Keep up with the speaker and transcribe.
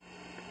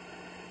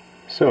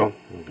So,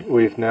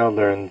 we've now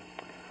learned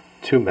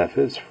two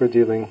methods for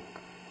dealing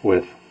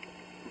with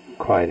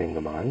quieting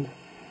the mind.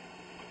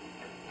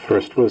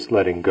 First was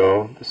letting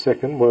go. The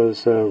second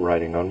was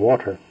riding on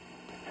water.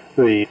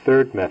 The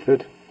third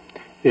method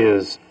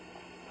is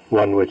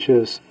one which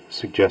is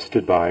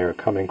suggested by or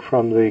coming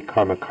from the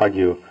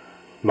Karma-Kagyu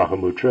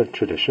Mahamudra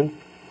tradition.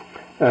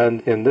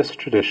 And in this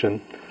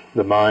tradition,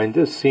 the mind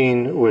is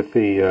seen with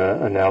the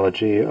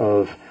analogy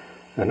of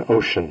an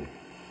ocean.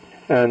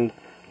 And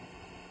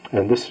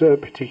this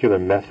particular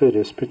method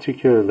is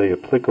particularly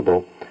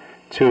applicable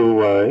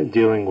to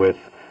dealing with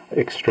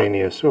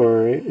extraneous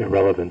or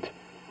irrelevant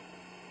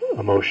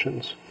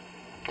emotions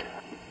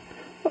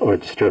or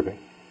disturbing.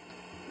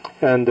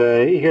 And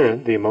here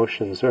the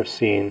emotions are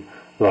seen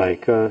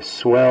like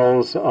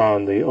swells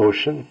on the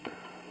ocean.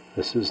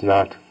 This is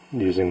not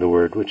using the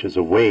word which is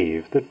a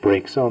wave that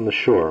breaks on the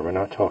shore. We're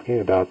not talking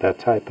about that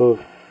type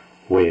of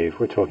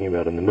wave. We're talking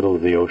about in the middle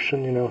of the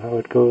ocean, you know how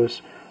it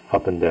goes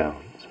up and down.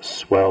 It's a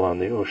swell on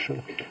the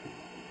ocean.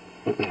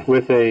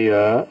 With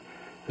a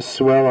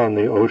swell on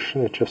the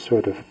ocean, it just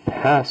sort of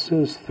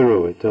passes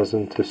through. It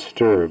doesn't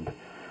disturb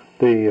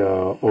the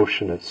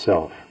ocean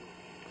itself.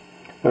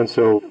 And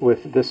so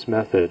with this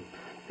method,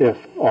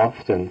 if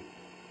often,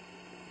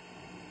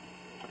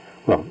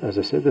 well, as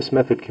I said, this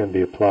method can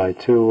be applied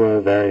to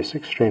various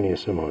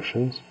extraneous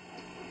emotions.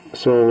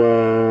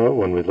 So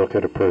when we look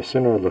at a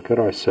person or look at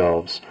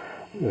ourselves,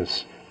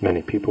 as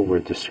many people were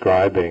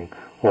describing,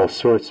 all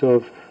sorts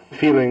of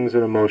feelings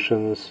and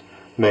emotions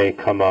may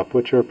come up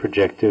which are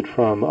projected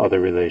from other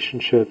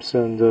relationships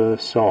and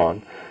so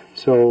on.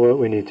 So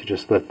we need to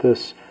just let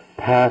this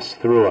pass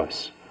through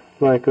us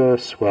like a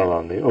swell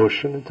on the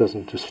ocean. It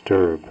doesn't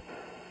disturb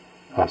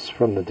us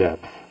from the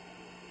depth.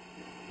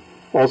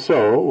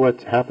 Also,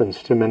 what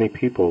happens to many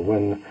people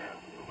when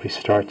we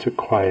start to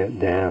quiet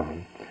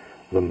down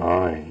the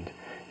mind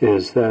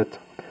is that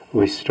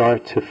we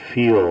start to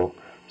feel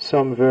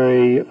some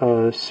very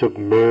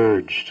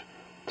submerged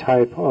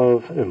type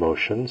of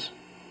emotions.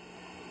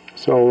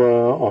 So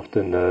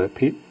often,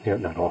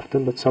 not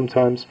often, but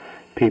sometimes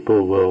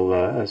people will,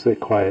 as they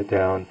quiet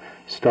down,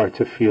 start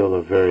to feel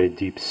a very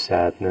deep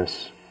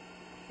sadness,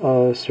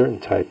 a certain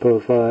type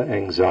of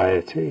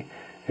anxiety,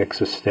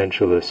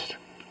 existentialist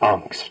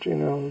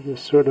angst,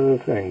 this sort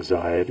of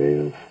anxiety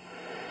of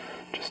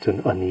just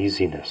an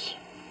uneasiness.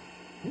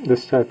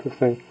 This type of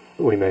thing.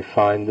 We may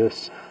find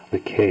this the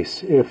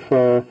case if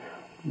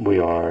we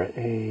are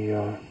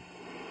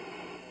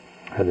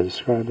how to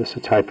describe this, a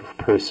type of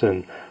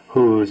person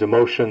whose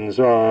emotions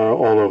are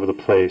all over the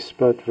place,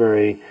 but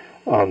very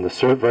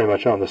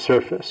much on the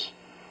surface.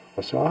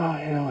 So,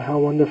 how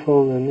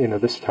wonderful,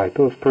 and this type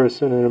of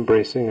person, and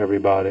embracing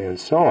everybody, and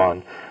so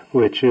on,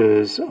 which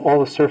is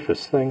all a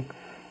surface thing.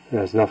 It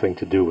has nothing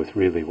to do with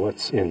really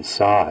what's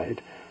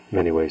inside. In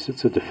many ways,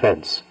 it's a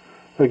defense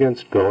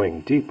against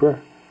going deeper.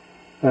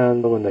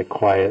 And when they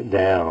quiet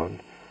down,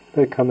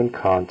 they come in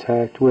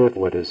contact with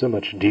what is a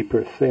much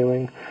deeper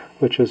feeling,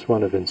 which is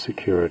one of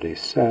insecurity,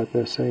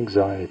 sadness,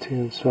 anxiety,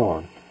 and so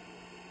on.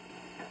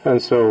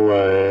 And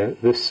so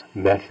this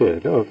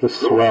method of the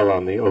swell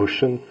on the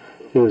ocean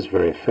is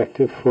very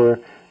effective for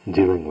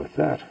dealing with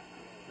that.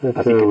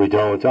 We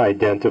don't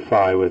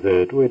identify with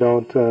it. We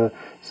don't.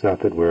 It's not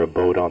that we're a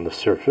boat on the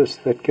surface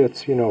that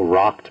gets,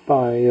 rocked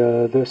by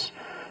this,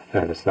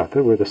 and it's not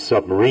that we're the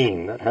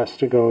submarine that has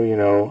to go,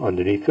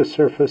 underneath the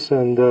surface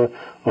and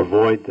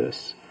avoid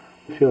this.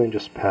 The feeling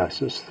just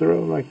passes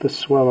through like the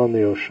swell on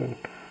the ocean,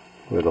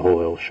 or the whole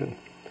ocean.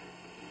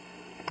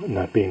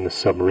 Not being the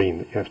submarine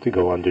that you have to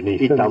go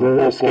underneath and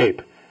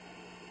escape.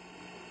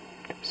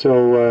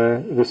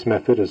 So this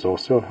method is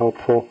also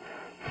helpful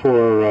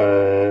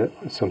for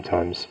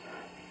sometimes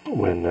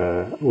when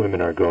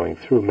women are going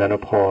through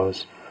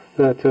menopause,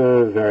 that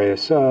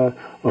various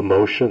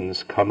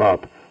emotions come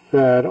up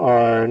that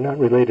are not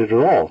related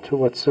at all to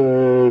what's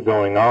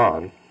going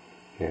on.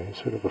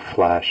 Sort of a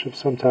flash of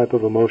some type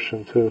of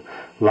emotion to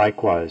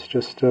likewise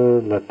just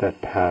let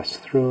that pass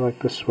through like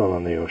the swell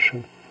on the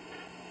ocean.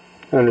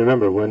 And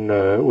remember, when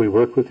we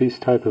work with these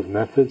type of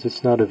methods,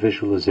 it's not a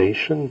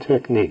visualization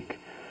technique.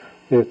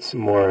 It's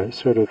more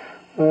sort of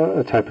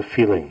a type of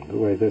feeling, the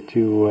way that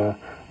you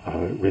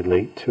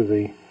relate to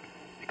the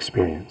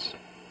experience.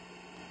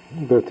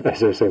 But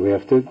as I say, we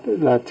have to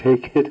not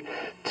take it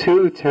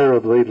too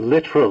terribly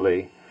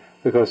literally,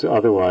 because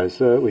otherwise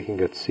we can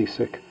get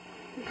seasick.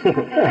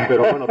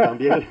 Pero bueno,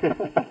 también.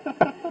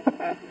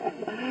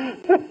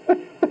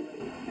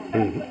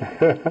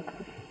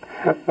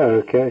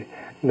 Okay.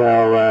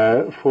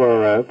 Now,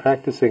 for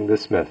practicing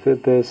this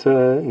method, there's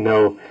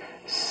no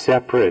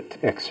separate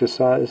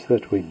exercise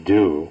that we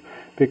do,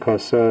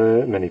 because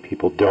many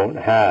people don't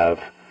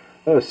have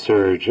a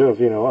surge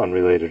of,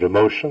 unrelated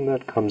emotion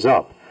that comes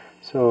up.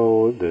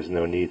 So there's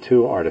no need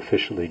to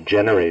artificially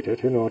generate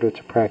it in order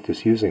to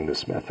practice using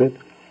this method.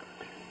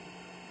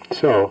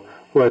 So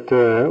what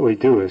we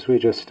do is we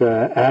just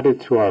add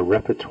it to our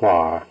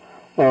repertoire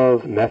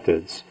of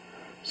methods,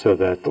 so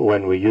that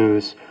when we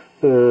use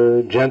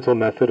the gentle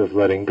method of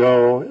letting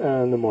go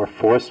and the more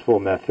forceful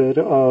method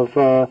of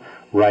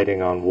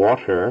writing on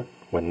water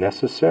when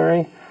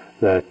necessary.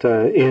 That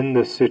in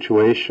this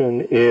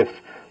situation,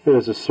 if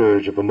there's a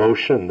surge of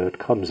emotion that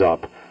comes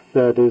up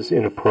that is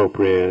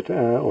inappropriate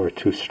or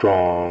too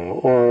strong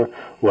or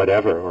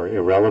whatever, or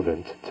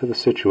irrelevant to the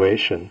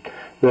situation,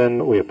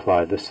 then we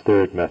apply this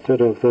third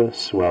method of the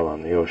swell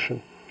on the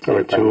ocean.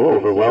 Or too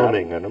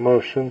overwhelming an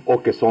emotion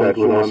that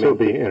would also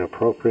be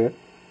inappropriate.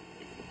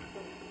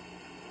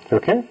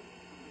 Okay?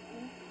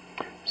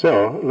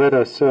 So let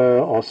us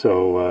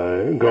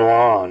also go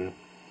on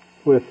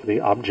with the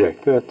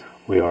object that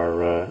we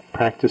are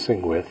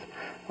practicing with.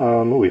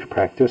 We've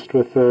practiced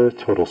with a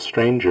total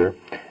stranger,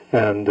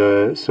 and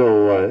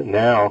so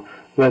now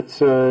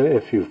let's,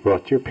 if you've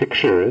brought your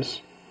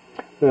pictures,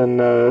 then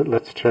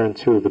let's turn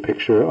to the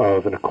picture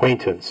of an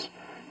acquaintance,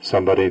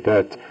 somebody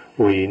that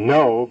we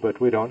know but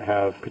we don't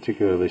have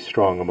particularly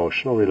strong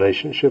emotional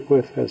relationship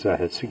with, as I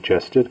had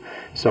suggested,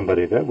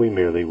 somebody that we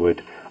merely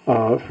would,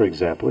 for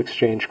example,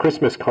 exchange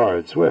Christmas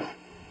cards with.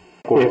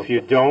 If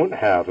you don't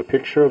have a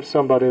picture of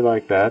somebody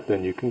like that,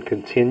 then you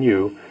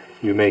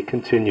may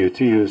continue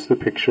to use the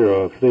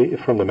picture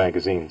from the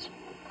magazines.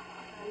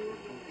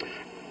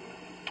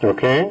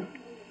 Okay?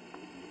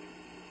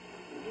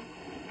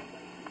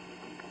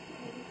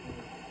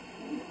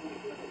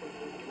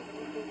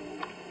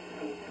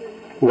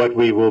 What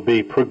we will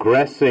be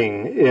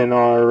progressing in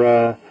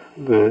our,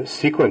 the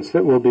sequence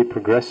that we'll be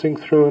progressing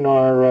through in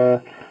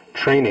our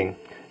training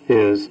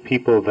is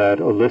people that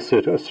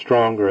elicit a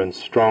stronger and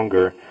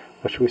stronger,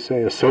 what should we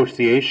say,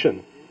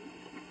 association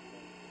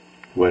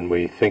when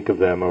we think of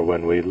them or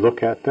when we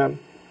look at them,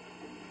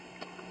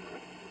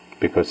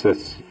 because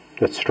that's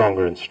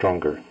stronger and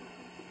stronger.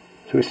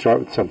 So we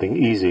start with something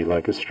easy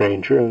like a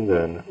stranger and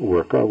then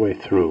work our way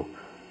through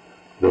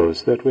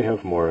those that we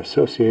have more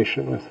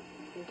association with.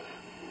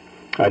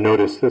 I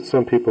noticed that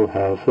some people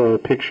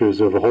have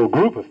pictures of a whole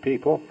group of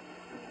people.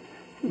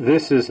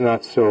 This is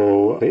not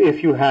so.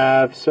 If you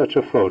have such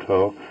a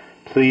photo,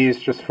 please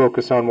just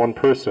focus on one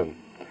person.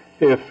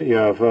 If you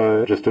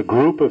have just a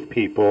group of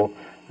people,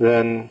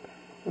 then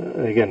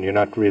again, we're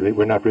not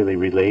really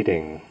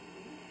relating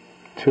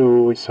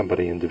to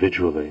somebody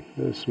individually.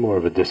 There's more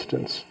of a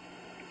distance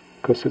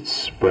because it's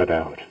spread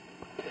out.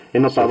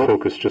 So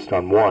focus just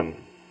on one.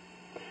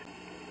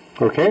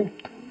 Okay?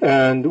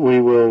 And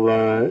we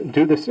will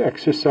do this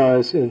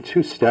exercise in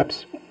 2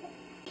 steps.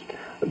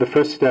 The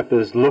first step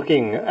is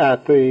looking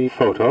at the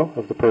photo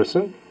of the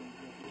person.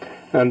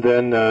 And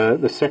then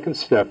the second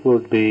step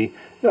would be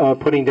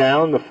putting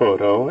down the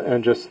photo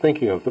and just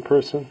thinking of the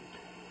person.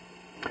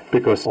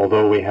 Because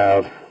although we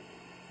have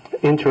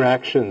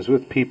interactions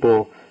with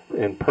people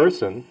in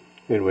person,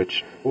 in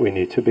which we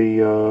need to be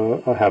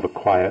have a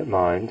quiet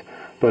mind,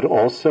 but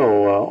also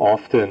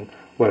often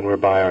when we're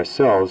by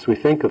ourselves, we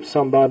think of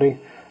somebody,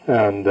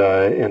 and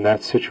in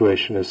that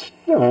situation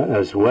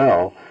as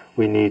well,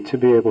 we need to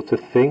be able to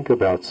think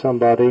about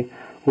somebody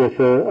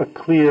with a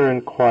clear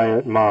and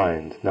quiet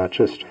mind, not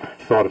just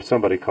thought of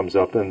somebody comes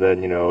up and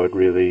then, it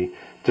really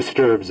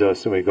disturbs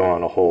us and we go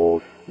on a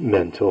whole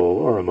mental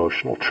or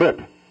emotional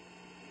trip.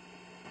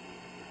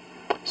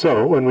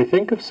 So when we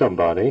think of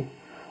somebody,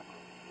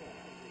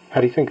 how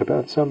do you think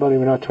about somebody?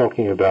 We're not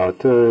talking about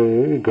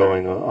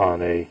going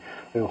on a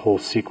whole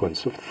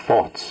sequence of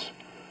thoughts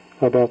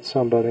about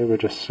somebody. We're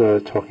just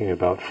talking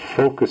about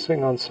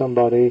focusing on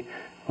somebody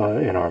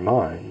in our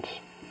minds.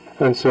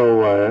 And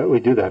so we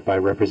do that by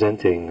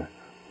representing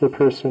the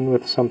person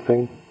with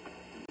something.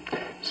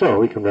 So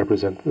we can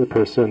represent the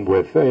person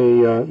with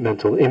a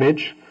mental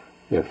image,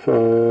 if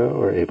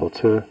we're able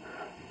to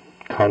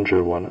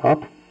conjure one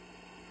up,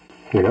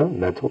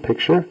 mental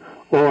picture.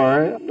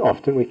 Or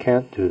often we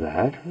can't do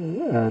that,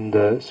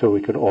 and so we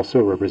could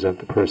also represent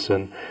the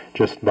person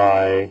just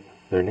by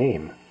their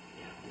name,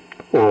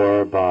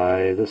 or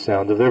by the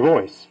sound of their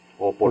voice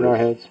in our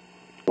heads,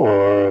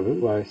 or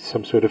by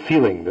some sort of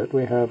feeling that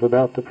we have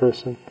about the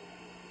person,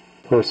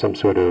 or some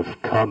sort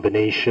of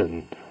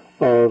combination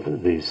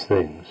of these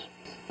things,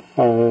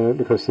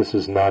 because this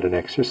is not an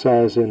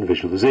exercise in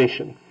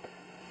visualization.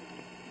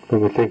 When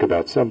we think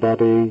about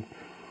somebody,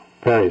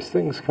 various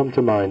things come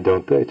to mind,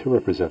 don't they, to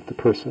represent the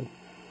person.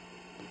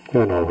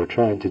 And all we're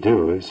trying to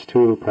do is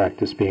to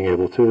practice being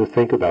able to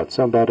think about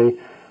somebody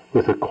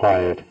with a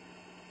quiet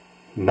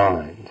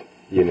mind,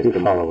 if you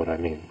follow what I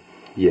mean.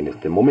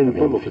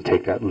 If you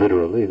take that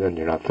literally, then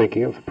you're not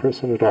thinking of the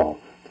person at all.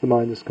 The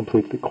mind is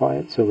completely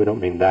quiet, so we don't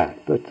mean that.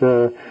 But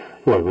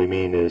what we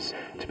mean is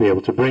to be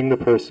able to bring the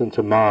person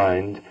to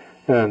mind,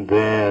 and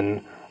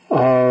then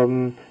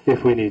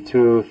if we need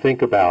to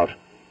think about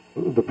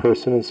the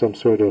person in some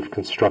sort of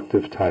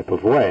constructive type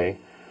of way,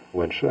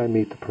 when should I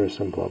meet the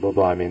person, blah, blah,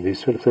 blah. I mean,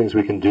 these sort of things,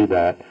 we can do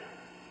that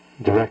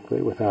directly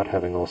without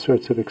having all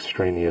sorts of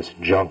extraneous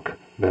junk,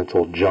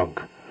 mental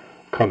junk,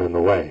 come in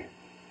the way.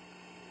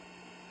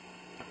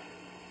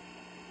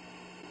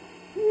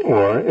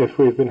 Or if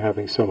we've been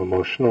having some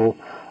emotional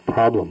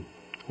problem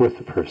with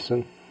the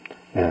person,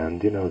 and,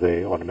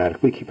 they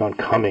automatically keep on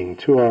coming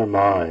to our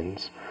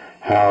minds,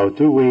 how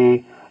do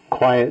we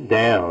quiet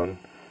down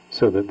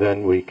so that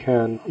then we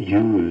can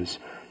use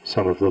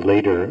some of the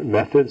later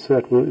methods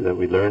that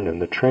we learned in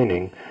the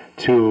training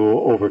to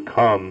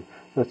overcome,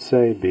 let's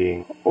say,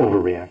 being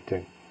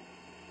overreacting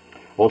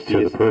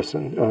to the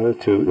person,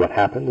 to what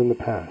happened in the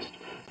past.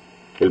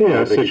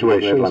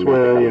 Situations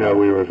where,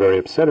 we were very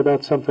upset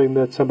about something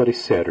that somebody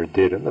said or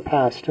did in the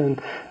past,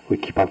 and we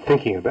keep on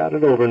thinking about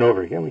it over and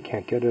over again. We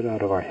can't get it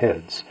out of our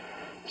heads.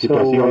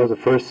 So the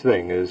first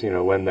thing is,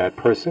 when that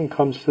person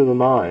comes to the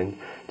mind,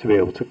 to be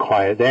able to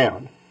quiet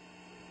down.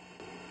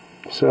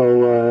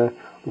 So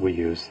we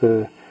use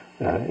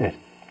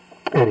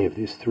any of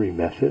these three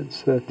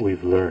methods that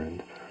we've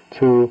learned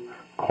to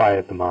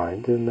quiet the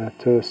mind in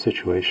that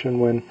situation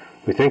when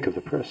we think of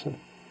the person.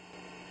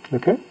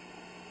 Okay?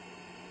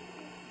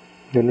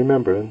 And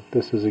remember,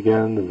 this is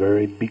again the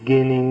very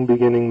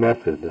beginning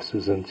method.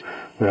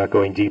 We're not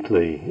going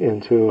deeply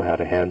into how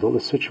to handle the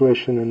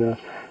situation in a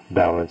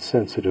balanced,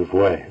 sensitive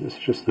way. This is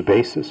just the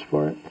basis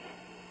for it.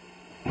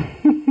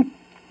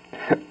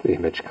 The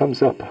image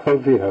comes up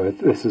of,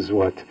 this is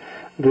what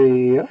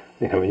when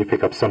you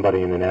pick up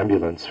somebody in an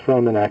ambulance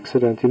from an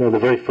accident, the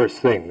very first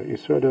thing that you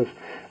sort of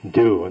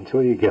do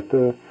until you get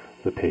the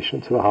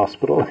patient to the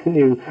hospital, and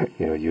you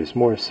use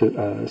more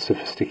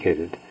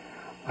sophisticated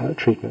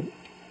treatment.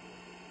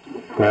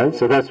 Right?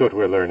 So that's what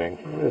we're learning,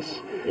 this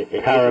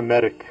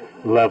paramedic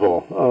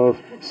level of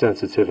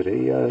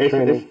sensitivity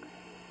training.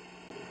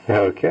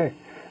 Okay,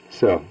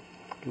 so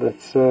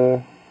let's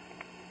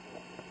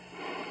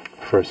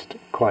first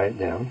quiet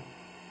down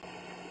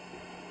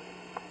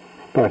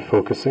by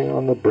focusing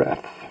on the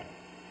breath.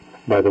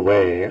 By the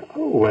way,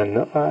 when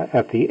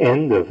at the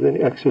end of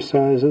the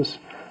exercises,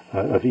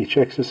 of each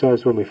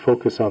exercise, when we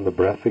focus on the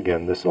breath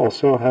again, this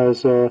also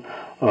has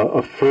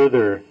a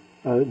further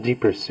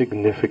deeper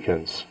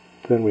significance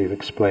than we've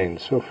explained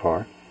so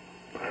far.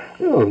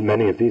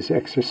 Many of these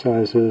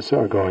exercises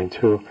are going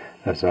to,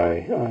 as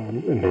I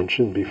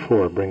mentioned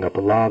before, bring up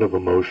a lot of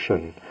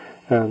emotion,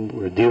 and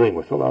we're dealing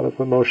with a lot of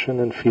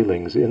emotion and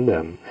feelings in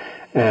them.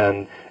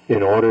 And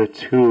in order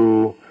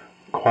to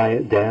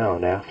quiet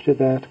down after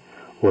that,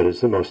 what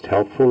is the most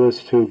helpful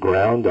is to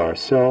ground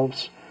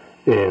ourselves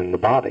in the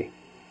body.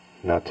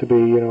 Not to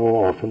be,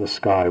 off in the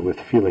sky with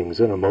feelings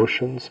and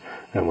emotions.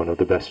 And one of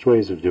the best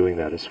ways of doing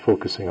that is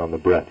focusing on the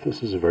breath.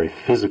 This is a very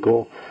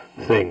physical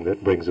thing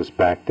that brings us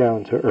back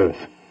down to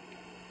earth.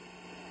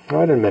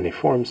 Right, and many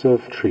forms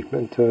of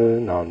treatment,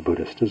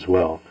 non-Buddhist as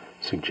well,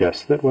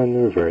 suggest that when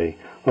you're very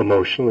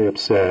emotionally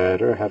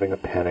upset or having a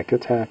panic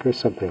attack or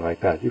something like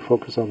that, you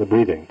focus on the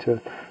breathing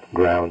to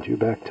ground you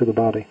back to the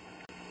body.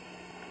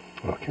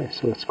 Okay,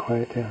 so let's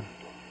quiet down.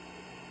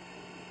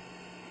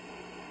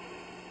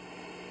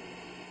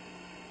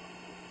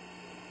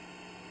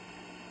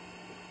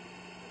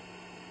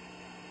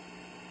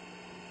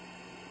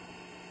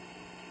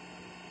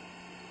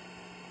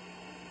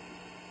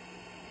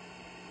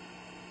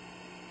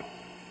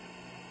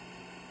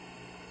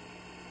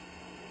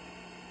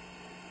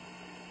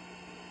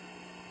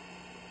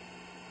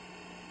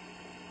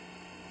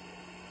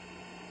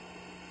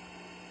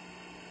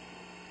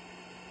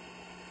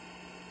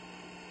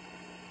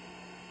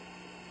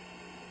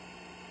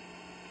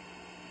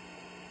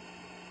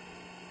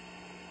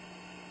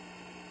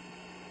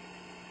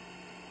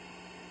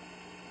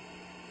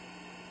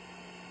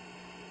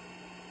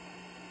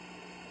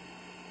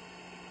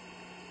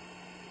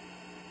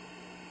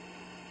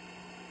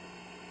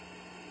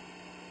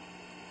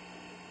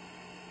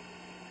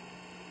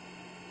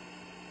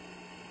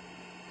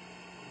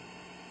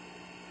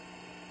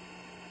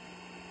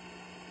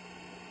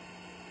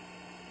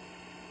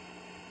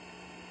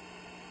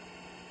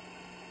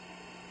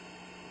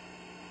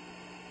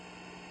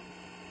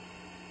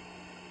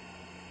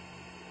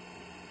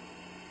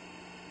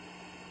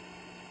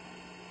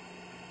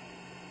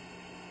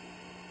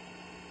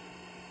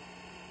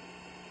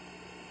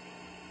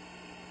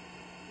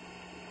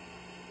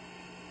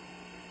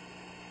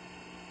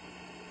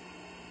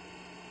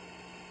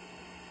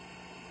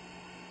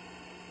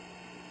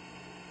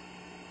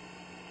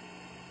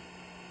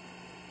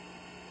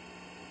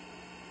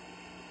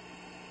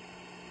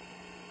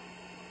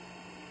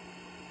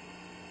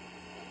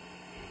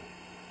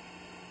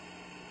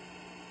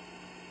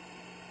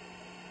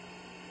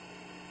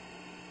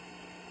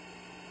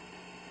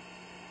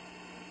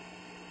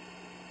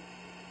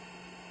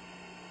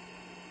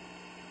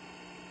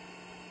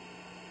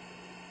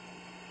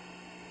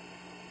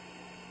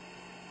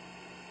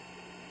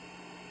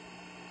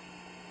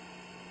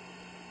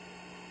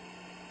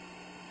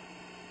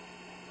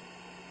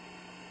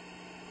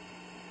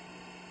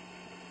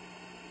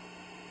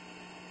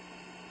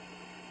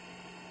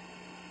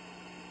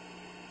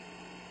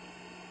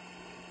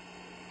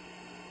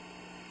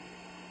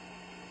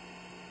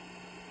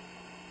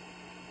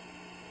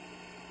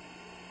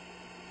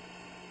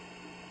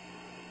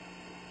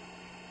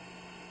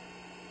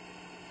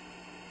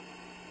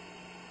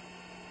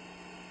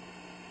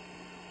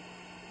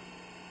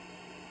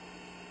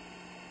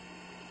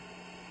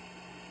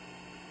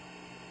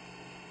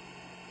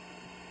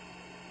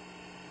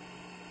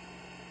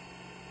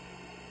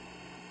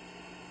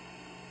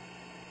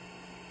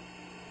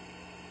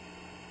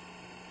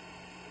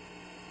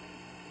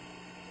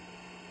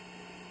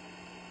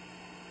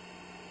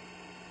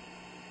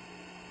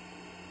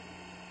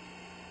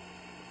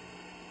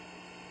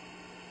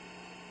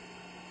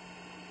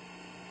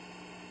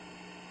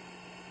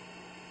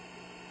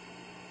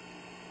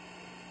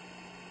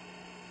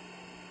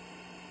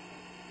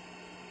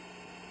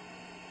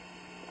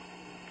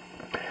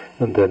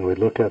 And then we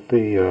look at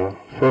the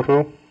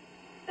photo,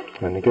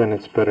 and again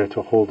it's better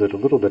to hold it a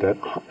little bit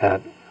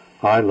at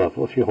eye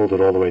level. If you hold it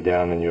all the way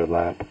down in your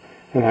lap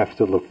and have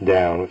to look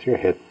down with your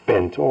head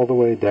bent all the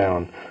way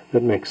down,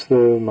 that makes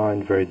the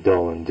mind very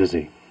dull and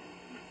dizzy.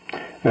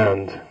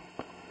 And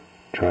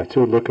try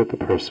to look at the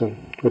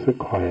person with a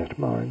quiet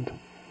mind.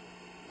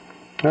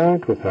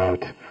 Right,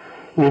 without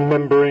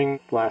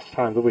remembering last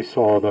time that we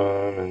saw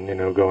them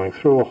and, going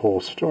through a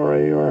whole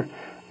story or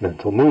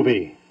mental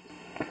movie.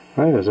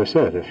 Right, as I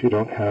said, if you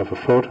don't have a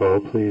photo,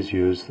 please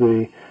use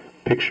the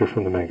picture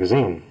from the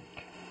magazine.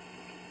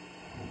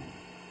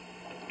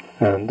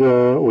 And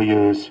we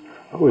use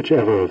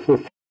whichever of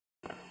the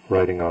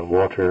writing on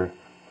water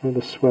or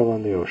the swell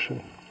on the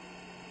ocean.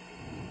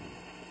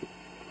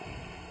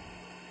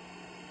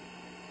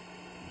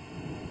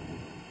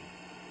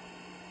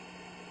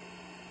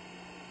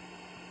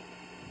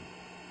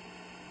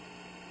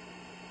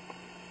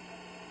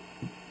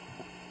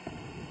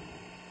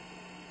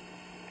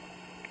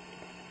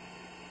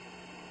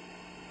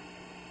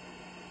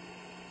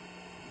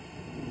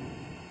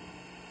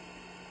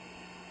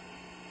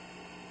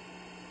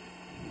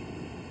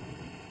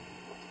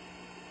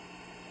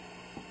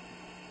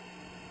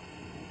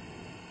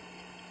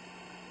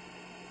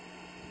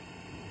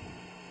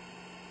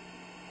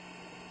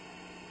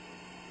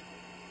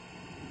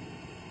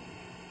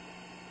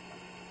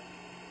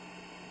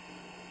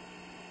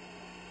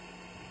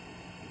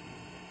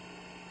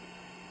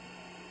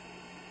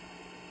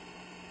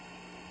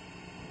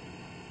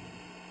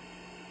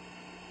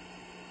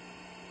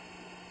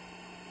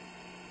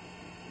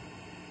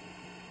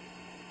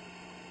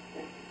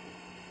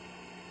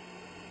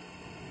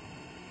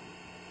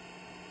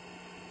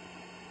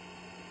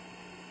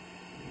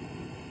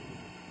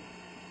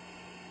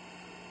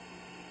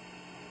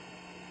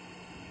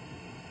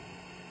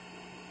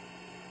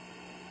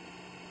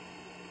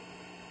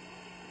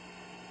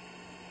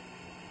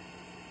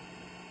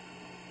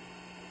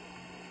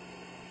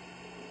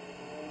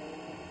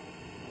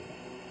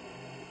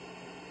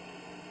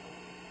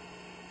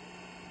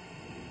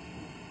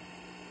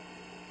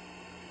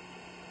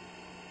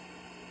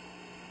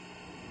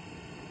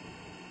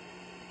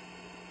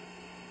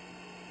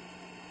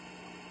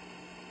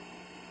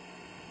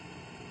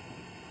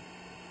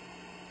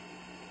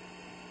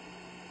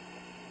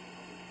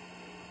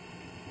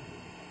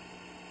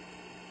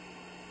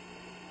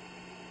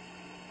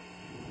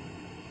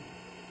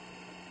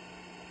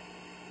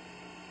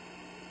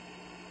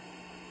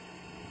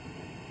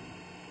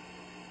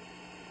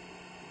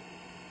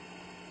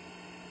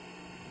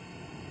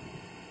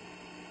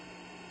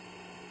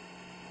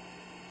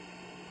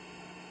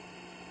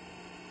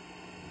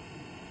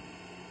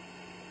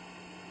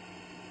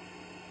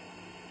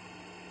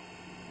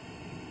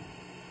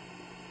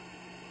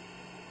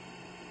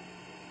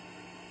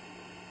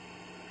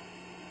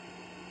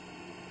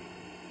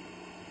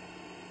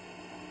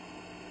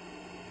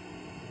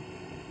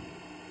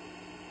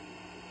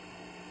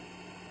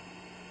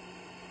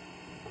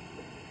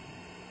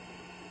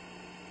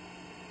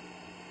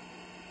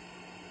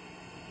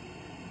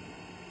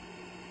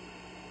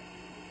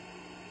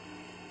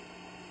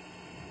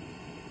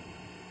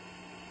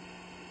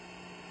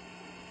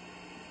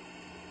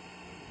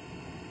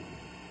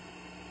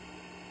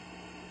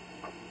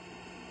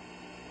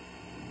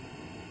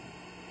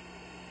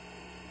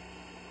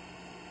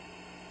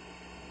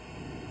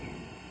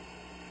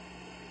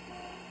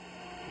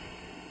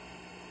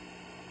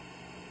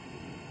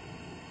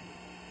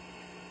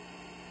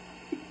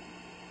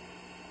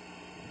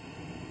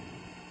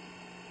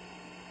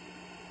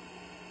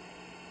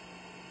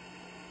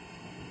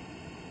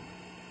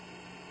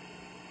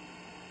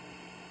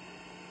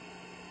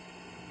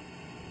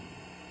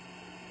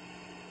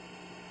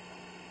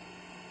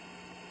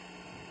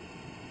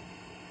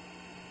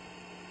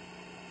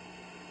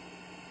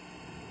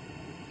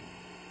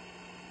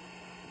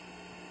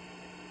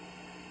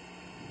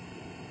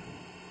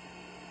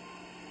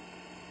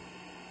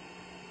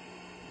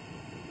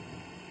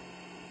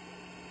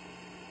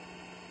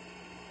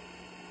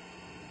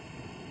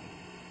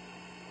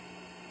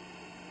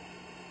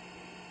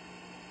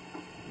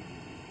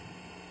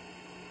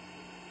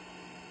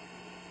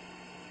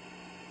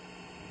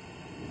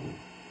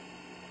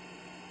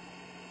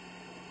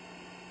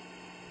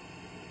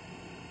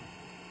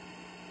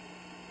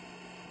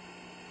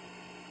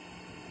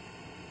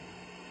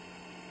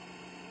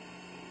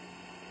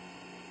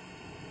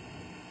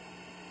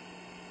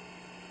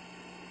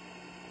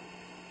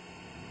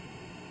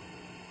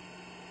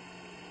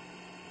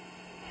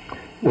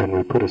 Then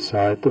we put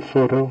aside the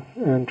photo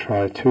and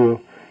try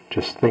to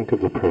just think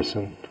of the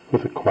person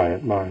with a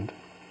quiet mind.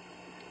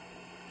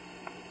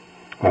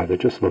 Either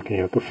just looking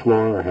at the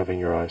floor or having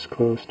your eyes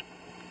closed.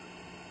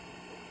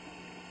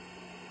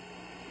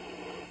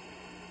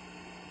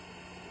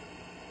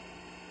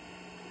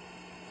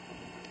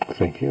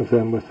 Thinking of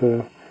them with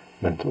a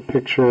mental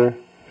picture,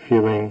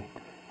 feeling,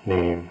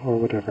 name, or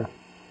whatever.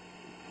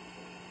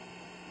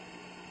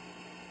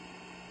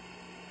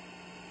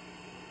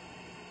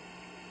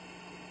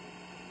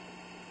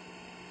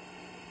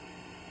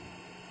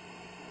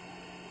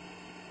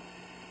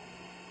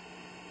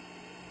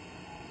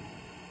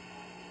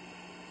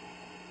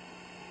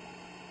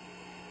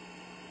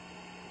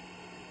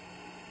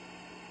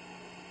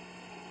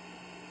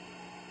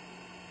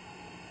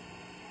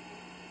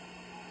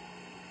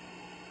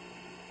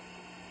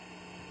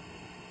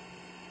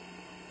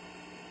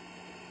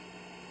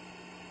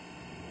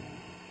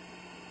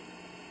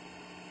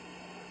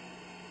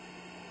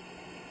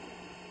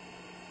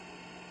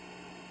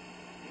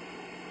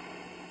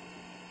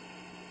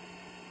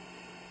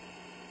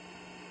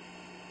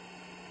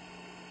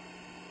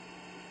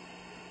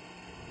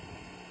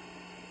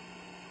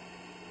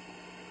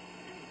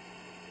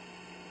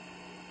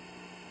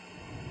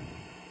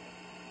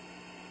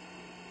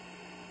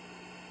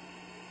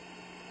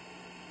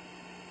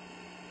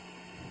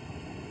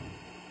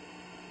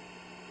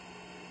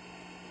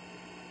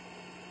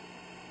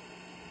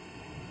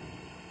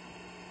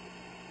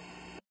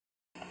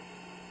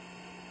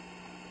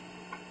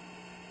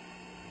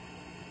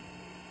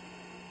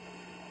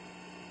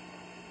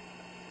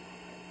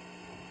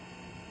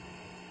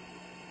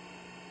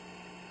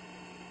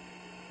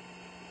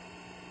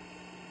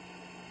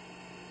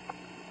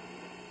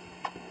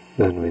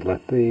 Then we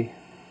let the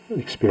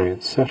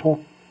experience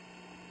settle,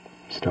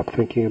 stop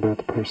thinking about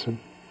the person.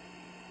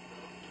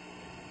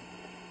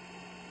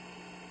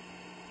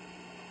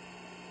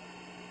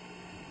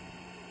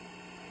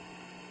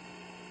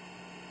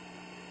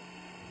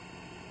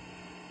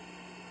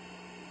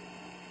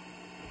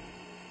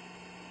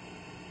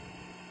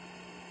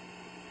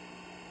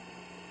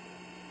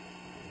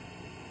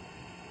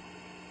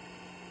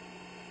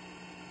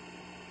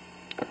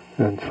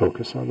 And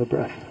focus on the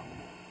breath.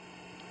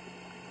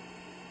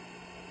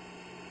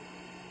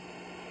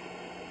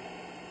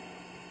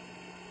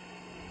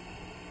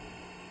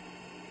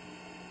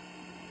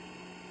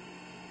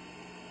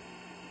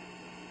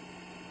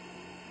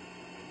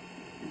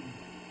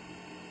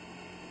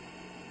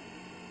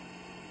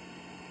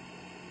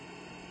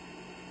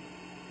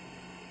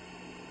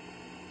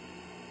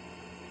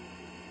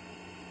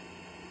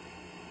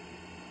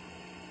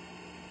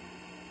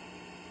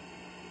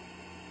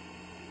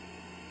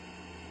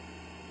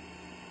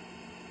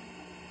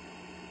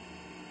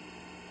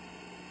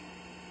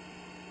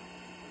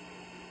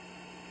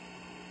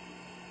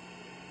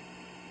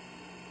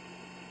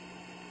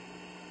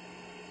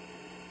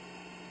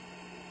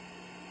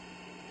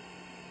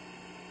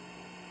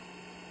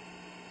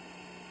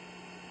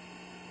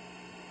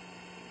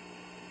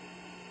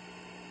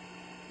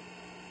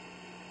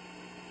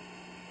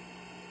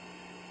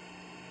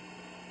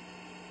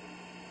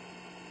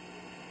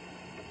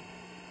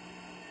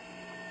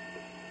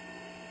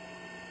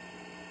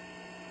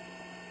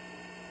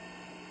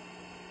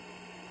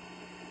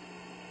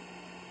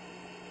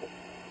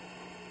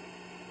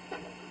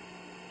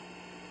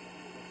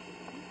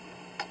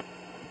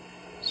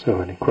 So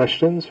any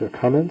questions or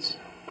comments?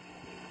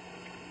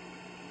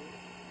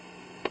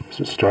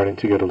 Is it starting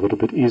to get a little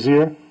bit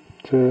easier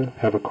to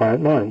have a quiet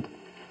mind?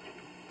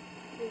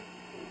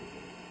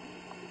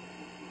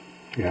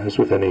 Yeah, as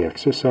with any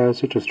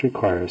exercise, it just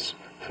requires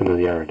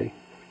familiarity,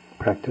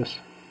 practice.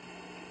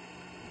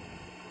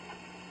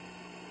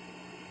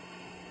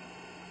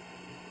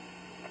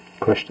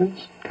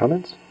 Questions?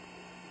 Comments?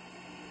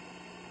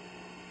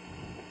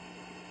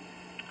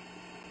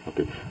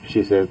 Okay.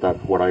 She says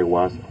that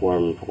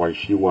while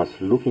she was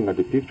looking at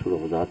the picture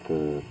of that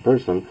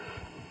person,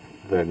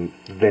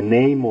 the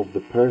name of the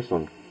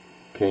person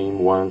came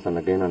once and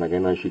again,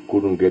 and she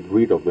couldn't get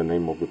rid of the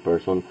name of the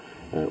person,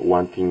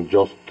 wanting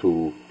just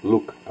to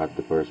look at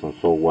the person.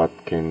 So what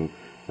can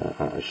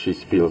she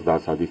feels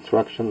that's a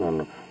distraction,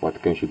 and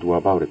what can she do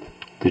about it?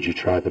 Did you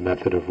try the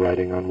method of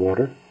writing on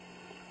water?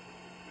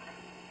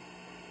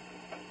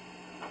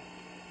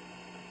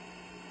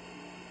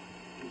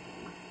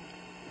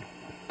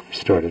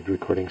 Started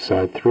recording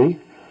side 3.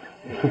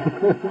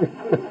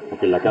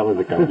 Okay, la acabas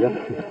de cambiar.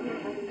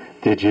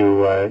 Did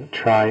you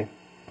try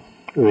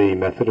the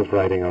method of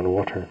writing on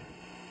water?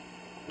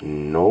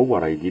 No,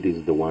 what I did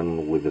is the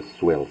one with the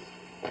swells.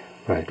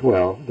 Right,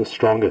 well, the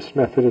strongest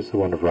method is the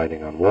one of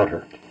writing on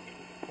water.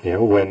 You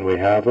know, when we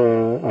have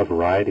a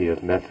variety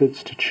of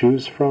methods to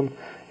choose from,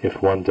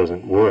 if one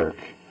doesn't work,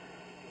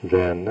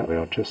 then we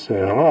don't just say,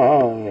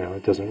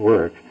 it doesn't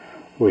work.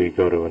 We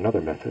go to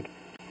another method.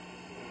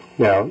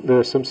 Now, there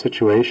are some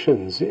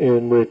situations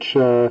in which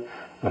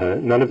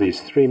none of these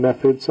 3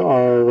 methods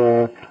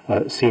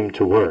seem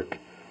to work,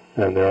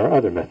 and there are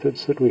other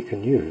methods that we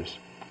can use.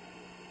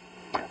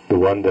 The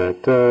one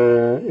that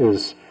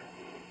is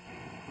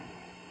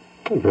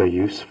very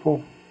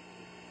useful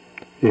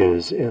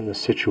is in the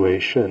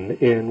situation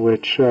in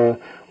which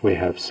we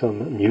have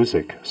some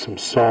music, some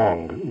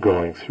song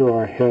going through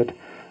our head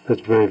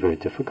that's very, very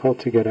difficult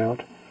to get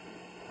out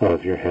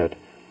of your head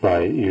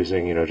by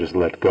using, just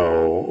let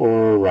go,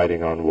 or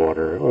writing on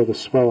water, or the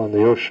swell on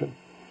the ocean.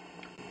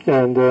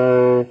 And,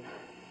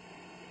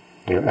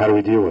 how do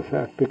we deal with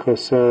that?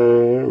 Because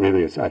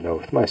really, I know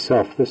with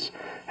myself, this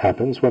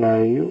happens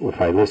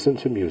if I listen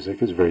to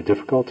music, it's very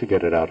difficult to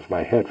get it out of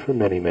my head for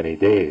many, many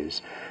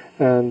days.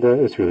 And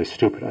it's really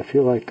stupid. I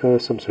feel like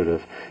some sort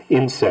of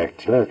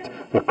insect, a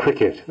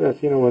cricket,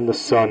 that, when the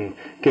sun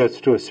gets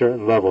to a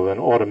certain level, then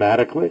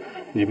automatically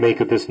you make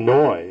this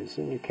noise,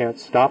 and you can't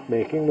stop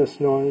making this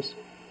noise.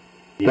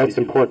 That's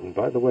important,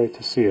 by the way,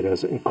 to see it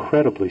as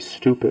incredibly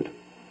stupid.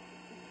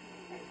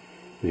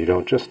 You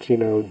don't just,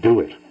 do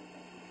it.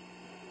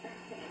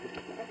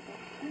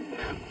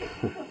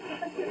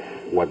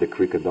 What the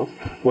cricket does?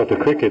 What the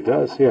cricket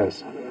does,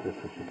 yes.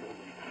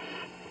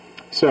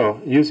 So,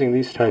 using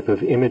these type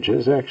of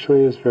images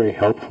actually is very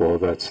helpful.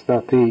 That's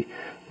not the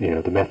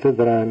method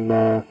that I'm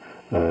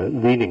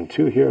leaning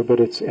to here, but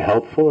it's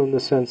helpful in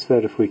the sense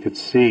that if we could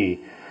see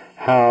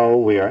how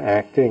we are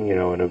acting,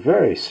 in a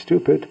very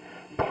stupid,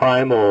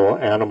 primal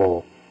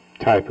animal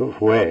type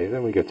of way,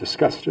 then we get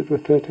disgusted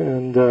with it,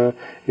 and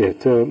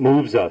it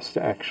moves us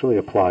to actually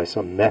apply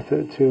some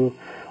method to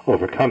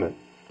overcome it.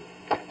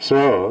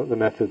 So the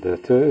method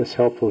that is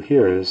helpful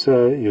here is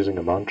using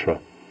a mantra.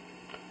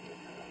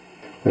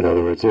 In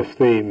other words, if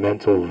the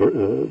mental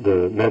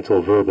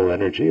verbal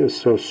energy is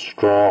so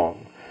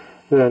strong,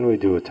 then we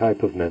do a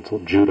type of mental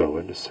judo.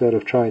 And instead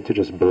of trying to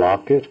just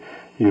block it,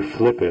 you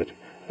flip it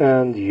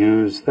and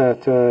use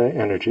that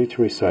energy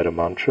to recite a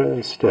mantra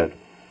instead.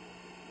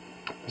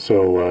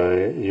 So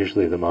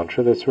usually the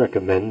mantra that's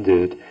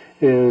recommended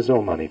is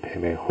Om Mani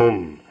Padme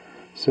Hum,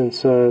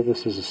 since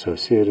this is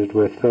associated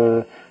with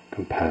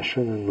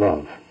compassion and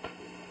love.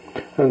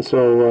 And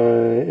so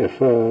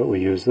if we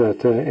use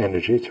that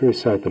energy to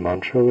recite the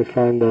mantra, we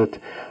find that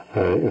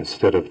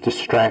instead of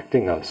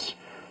distracting us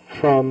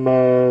from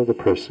the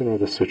person or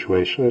the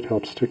situation, it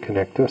helps to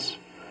connect us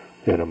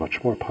in a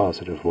much more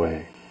positive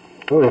way.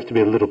 But we have to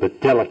be a little bit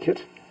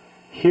delicate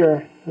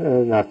here,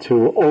 not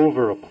to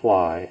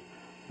over-apply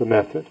the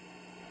method.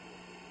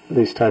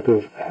 These type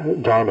of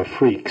Dharma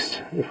freaks,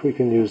 if we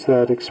can use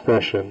that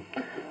expression,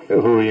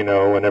 who,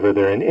 whenever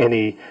they're in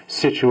any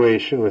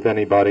situation with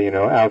anybody,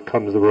 out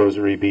comes the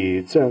rosary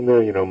beads, and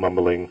they're,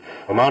 mumbling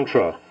a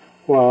mantra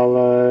while,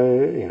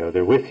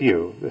 they're with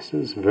you. This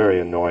is very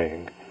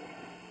annoying.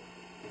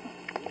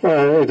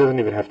 It doesn't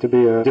even have to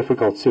be a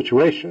difficult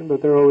situation,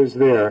 but they're always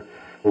there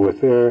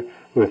with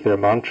their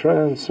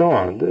mantra and so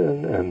on,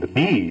 and the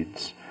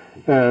beads.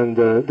 And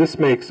this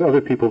makes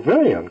other people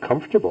very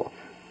uncomfortable.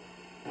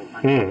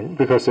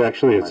 Because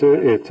actually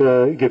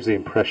it gives the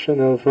impression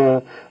of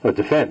a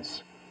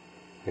defense.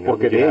 You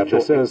have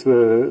this as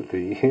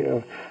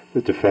the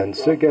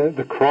defense against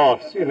the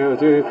cross,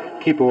 to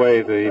keep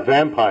away the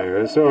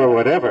vampires or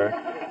whatever.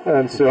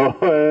 And so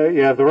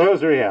you have the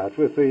rosary out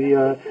with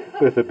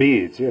the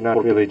beads. You're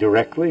not really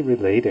directly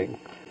relating.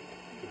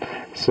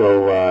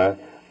 So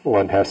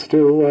one has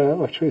to,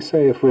 what should we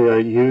say, if we are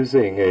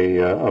using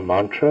a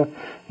mantra,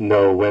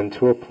 know when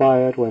to apply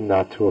it, when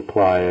not to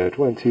apply it,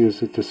 when to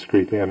use it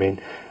discreetly. I mean,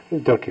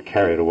 don't get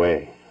carried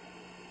away.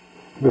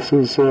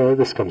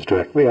 This comes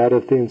directly out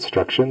of the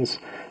instructions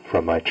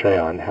from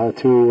Maitreya on how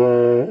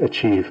to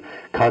achieve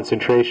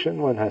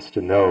concentration. One has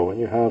to know when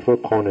you have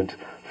opponent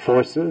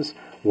forces,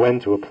 when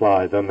to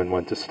apply them and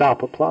when to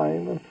stop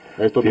applying them.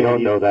 If you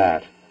don't know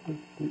that,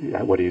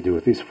 what do you do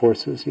with these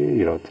forces?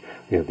 You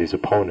don't, these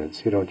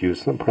opponents, you don't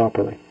use them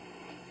properly.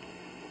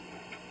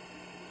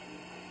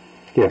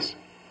 Yes?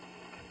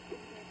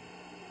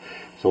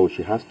 So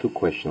she has two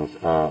questions.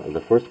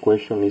 The first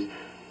question is,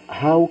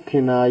 how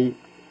can I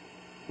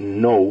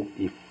know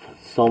if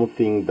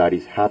something that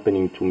is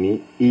happening to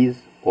me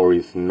is or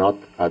is not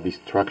a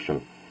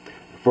distraction?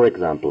 For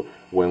example,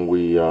 when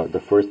we the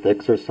first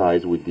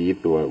exercise we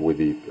did with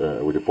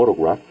the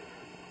photograph,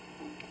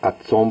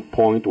 at some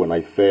point when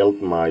I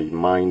felt my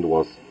mind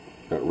was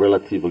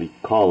relatively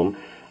calm,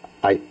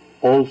 I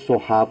also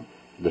have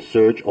the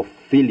surge of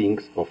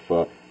feelings,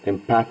 of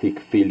empathic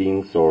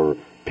feelings or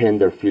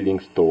tender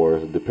feelings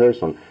towards the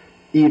person.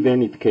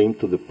 Even it came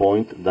to the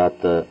point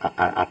that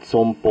at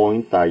some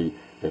point I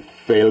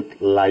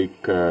felt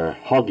like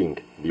hugging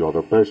the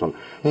other person.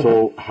 Mm-hmm.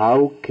 So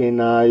how can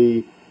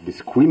I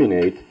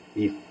discriminate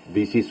if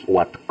this is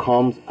what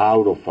comes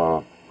out of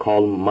a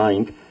calm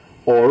mind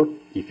or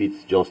if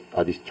it's just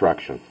a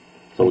distraction?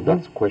 So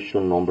that's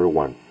question number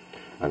one.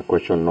 And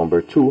question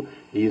number two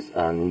is,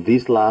 in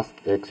this last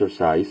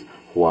exercise,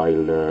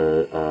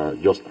 while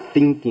just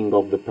thinking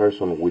of the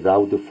person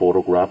without the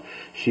photograph,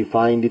 she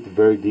find it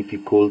very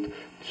difficult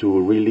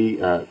to really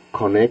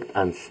connect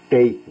and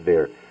stay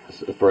there.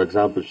 For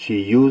example,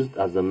 she used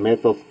as a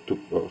method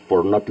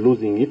for not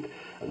losing it,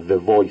 the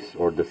voice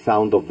or the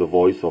sound of the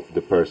voice of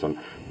the person.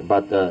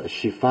 But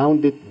she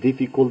found it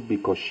difficult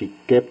because she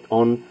kept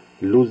on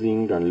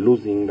losing and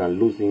losing and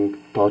losing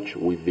touch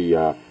with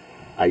the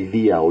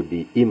idea or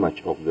the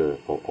image of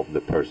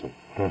the person.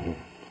 Mm-hmm.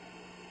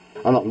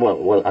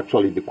 Well,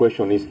 actually, the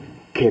question is,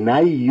 can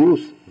I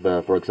use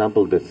for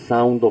example, the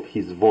sound of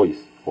his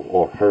voice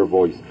or her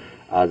voice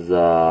as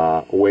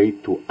a way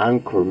to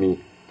anchor me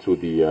to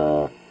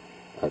the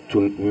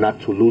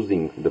not to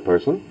losing the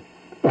person?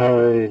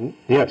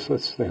 Yes,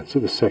 let's answer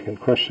the second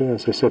question.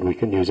 As I said, we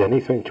can use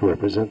anything to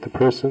represent the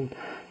person.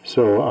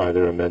 So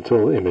either a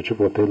mental image of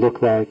what they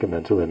look like, a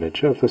mental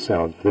image of the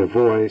sound of their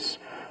voice,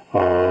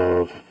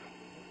 of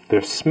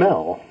their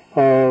smell,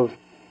 of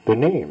the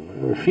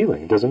name or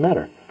feeling, doesn't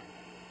matter.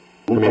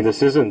 I mean,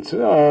 this isn't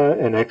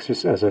an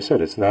exercise, as I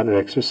said, it's not an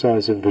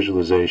exercise in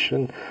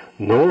visualization,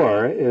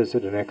 nor is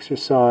it an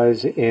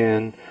exercise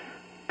in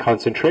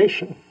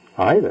concentration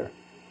either.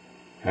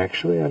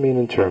 Actually, I mean,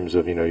 in terms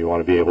of, you want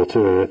to be able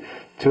to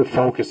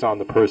focus on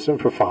the person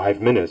for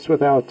 5 minutes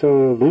without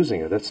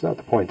losing it. That's not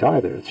the point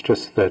either. It's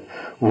just that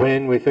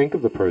when we think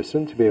of the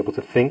person, to be able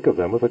to think of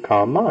them with a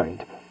calm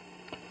mind.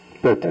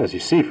 But as you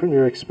see from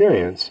your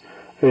experience,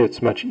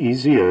 it's much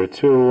easier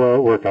to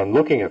work on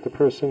looking at the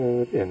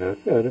person in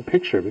a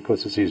picture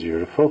because it's easier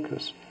to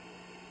focus.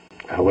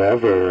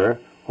 However,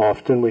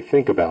 often we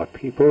think about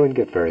people and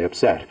get very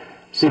upset.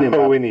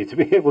 So we need to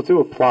be able to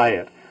apply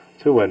it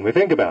to when we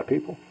think about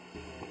people.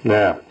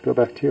 Now, go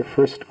back to your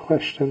first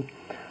question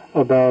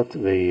about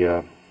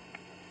the,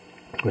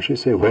 what should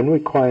I say, when we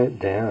quiet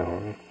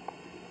down,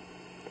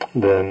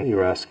 then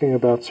you're asking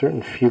about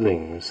certain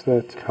feelings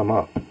that come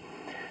up.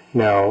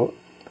 Now,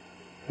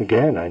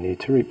 again, I need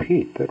to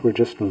repeat that we're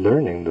just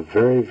learning the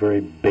very,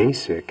 very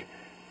basic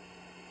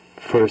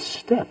first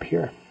step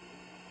here.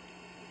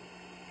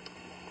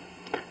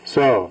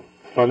 So,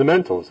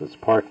 fundamentals, that's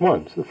part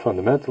one. So the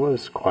fundamental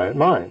is quiet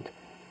mind.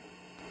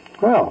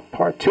 Well,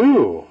 part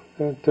two,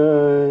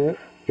 that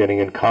getting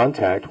in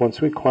contact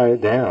once we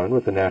quiet down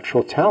with the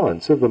natural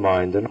talents of the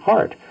mind and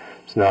heart.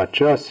 It's not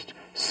just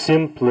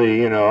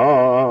simply,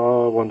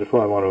 oh, wonderful,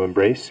 I want to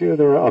embrace you.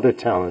 There are other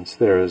talents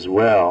there as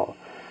well.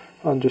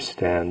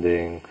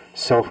 Understanding,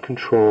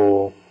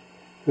 self-control.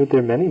 There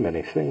are many,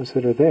 many things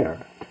that are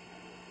there.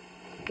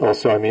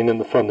 Also, in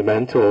the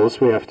fundamentals,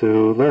 we have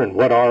to learn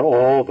what are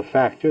all the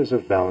factors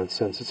of balanced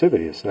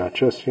sensitivity. It's not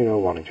just,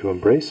 wanting to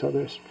embrace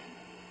others.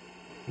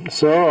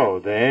 So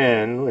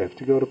then we have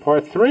to go to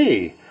part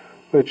three,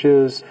 which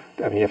is,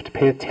 you have to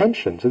pay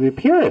attention to the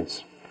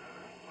appearance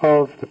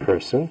of the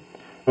person,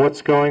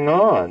 what's going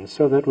on,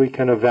 so that we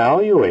can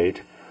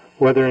evaluate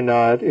whether or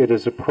not it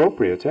is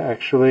appropriate to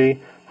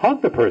actually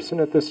hug the person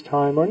at this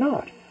time or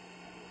not.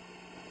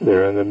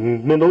 They're in the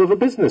middle of a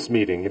business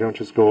meeting. You don't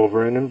just go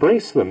over and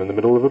embrace them in the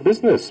middle of a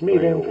business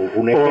meeting.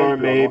 Or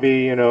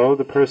maybe,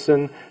 the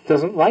person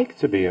doesn't like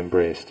to be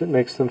embraced. It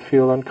makes them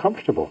feel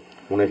uncomfortable.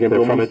 They're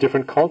from a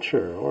different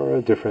culture or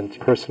a different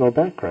personal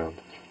background.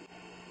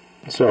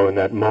 So in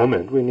that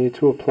moment, we need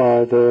to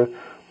apply the,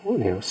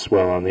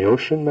 swell on the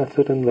ocean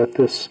method and let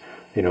this,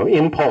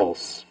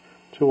 impulse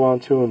to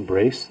want to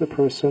embrace the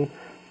person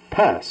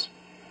pass.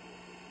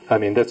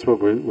 That's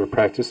what we're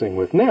practicing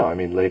with now.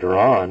 Later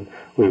on,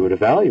 we would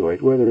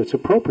evaluate whether it's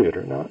appropriate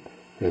or not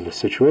in the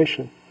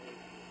situation.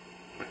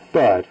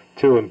 But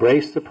to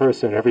embrace the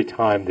person every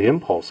time the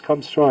impulse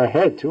comes to our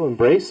head to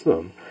embrace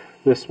them,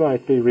 this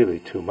might be really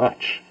too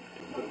much.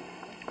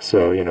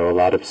 So, a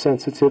lot of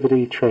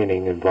sensitivity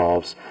training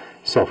involves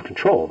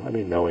self-control.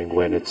 Knowing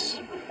when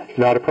it's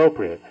not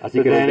appropriate. But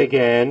then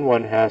again,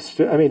 one has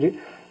to,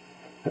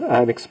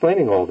 I'm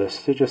explaining all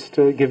this to just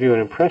give you an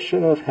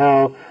impression of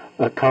how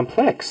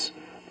complex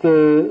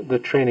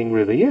the training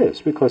really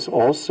is, because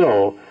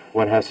also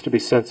one has to be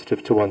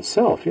sensitive to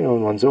oneself,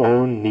 and one's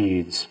own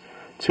needs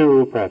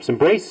to perhaps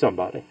embrace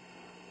somebody.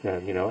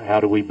 And, how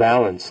do we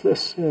balance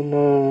this in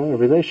a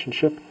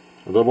relationship?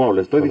 When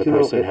the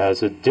person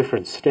has a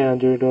different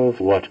standard of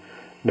what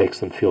makes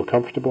them feel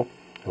comfortable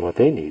and what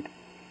they need.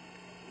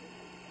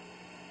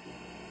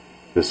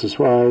 This is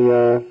why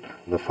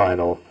the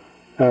final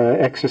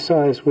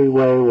exercise, we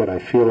weigh what I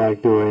feel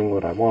like doing,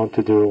 what I want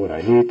to do, what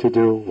I need to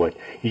do, what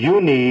you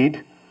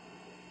need,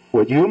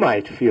 what you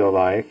might feel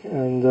like,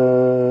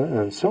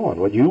 and so on,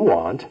 what you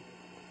want.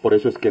 Por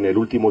eso es que en el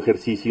último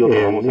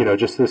ejercicio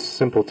just this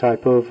simple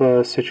type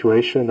of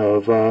situation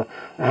of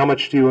how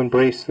much do you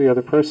embrace the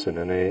other person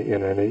in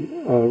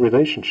a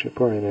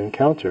relationship or in an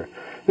encounter.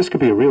 This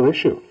could be a real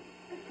issue.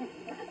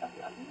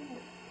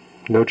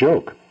 No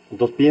joke.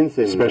 Entonces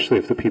piensen, especially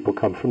if the people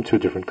come from two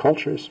different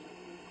cultures.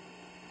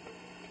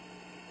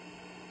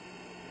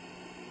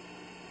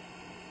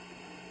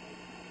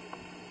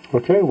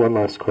 Okay, one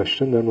last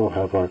question, then we'll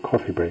have our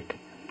coffee break.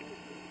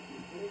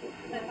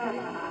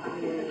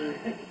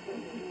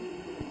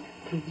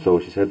 So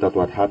she said that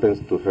what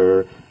happens to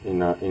her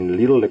in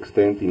little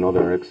extent in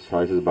other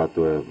exercises, but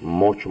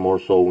much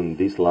more so in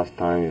this last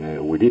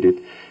time we did it,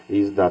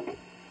 is that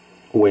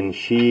when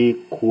she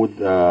could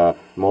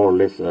more or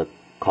less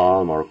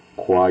calm or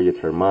quiet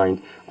her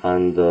mind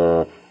and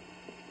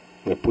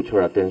put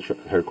her attention,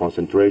 her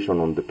concentration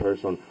on the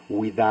person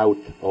without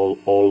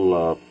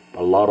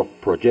a lot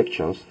of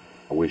projections,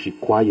 where she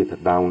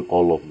quieted down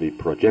all of the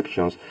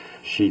projections,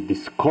 she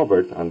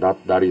discovered, and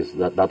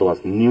that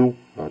was new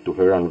to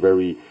her and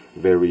very,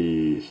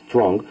 very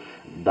strong,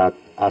 that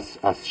as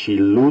she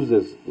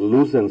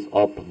loosens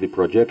up the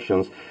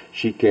projections,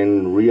 she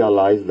can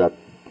realize that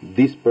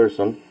this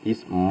person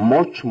is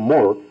much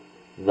more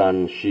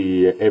than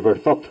she ever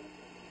thought.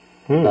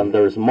 And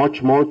there's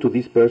much more to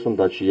this person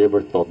than she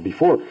ever thought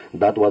before.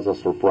 That was a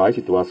surprise.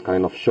 It was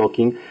kind of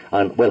shocking.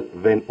 And, well,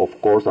 then, of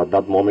course, at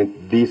that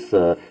moment, this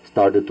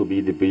started to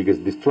be the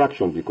biggest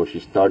distraction, because she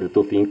started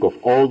to think of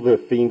all the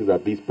things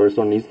that this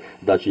person is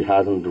that she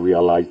hasn't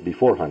realized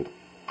beforehand.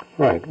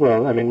 Right.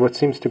 Well, what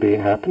seems to be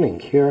happening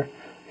here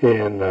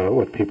in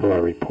what people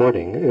are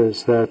reporting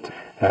is that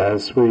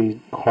as we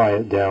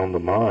quiet down the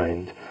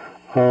mind,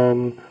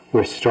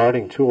 we're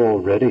starting to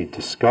already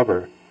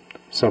discover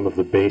some of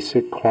the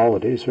basic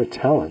qualities or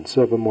talents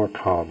of a more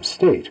calm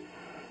state.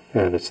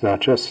 And it's not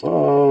just a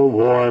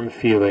warm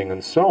feeling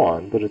and so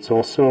on, but it's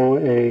also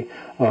a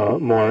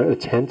more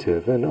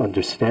attentive and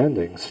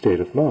understanding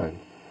state of mind.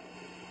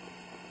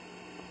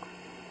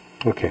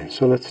 Okay,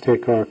 so let's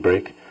take our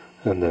break,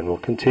 and then we'll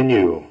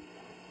continue.